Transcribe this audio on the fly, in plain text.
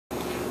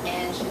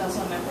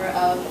also a member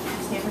of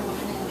the Stanford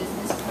Women in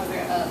Business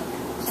Program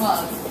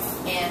Club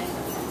and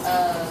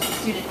a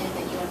student in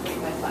the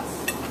E145 class.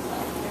 So,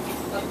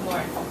 look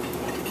more.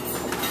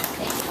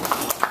 Thank you.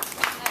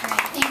 All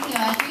right, thank you,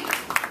 Audrey.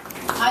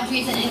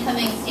 Audrey is an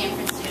incoming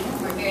Stanford student.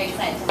 We're very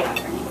excited to have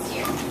her next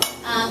year.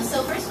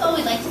 So first of all,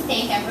 we'd like to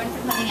thank everyone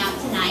for coming out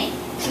tonight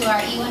to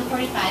our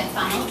E145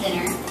 final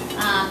dinner.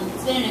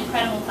 It's been an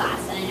incredible class,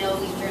 and I know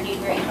we've journeyed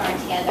very far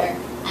together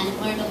and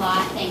have learned a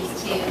lot thanks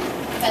to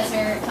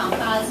Professor Tom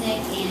Kosnik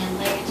and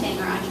Larry Chiang,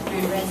 our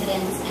entrepreneur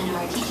residents, and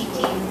our teaching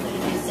team,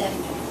 including Yusef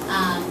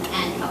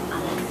and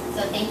Kalpana.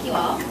 So thank you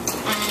all.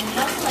 And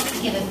we'd also like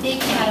to give a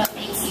big shout out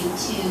thank you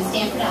to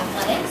Stanford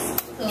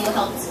Athletics, who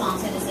helped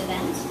sponsor this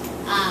event.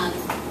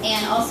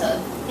 And also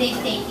a big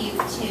thank you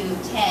to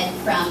Ted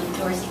from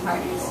Dorsey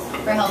Partners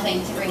for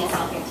helping to bring us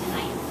all here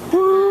tonight.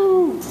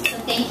 So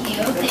thank you.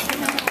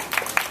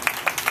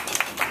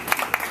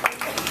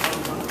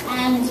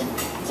 And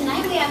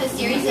tonight we have a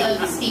series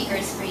of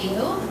speakers for you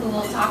who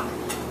will talk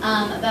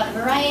about a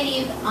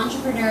variety of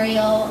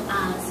entrepreneurial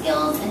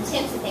skills and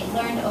tips that they've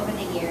learned over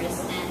the years,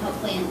 and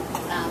hopefully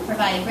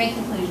provide a great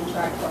conclusion to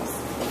our course.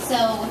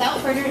 So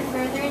without further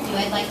ado,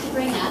 I'd like to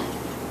bring up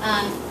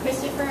Chris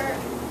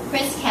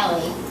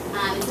Kelly.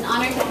 It's an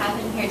honor to have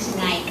him here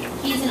tonight.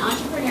 He's an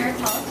entrepreneur,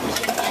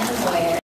 politician, and a lawyer.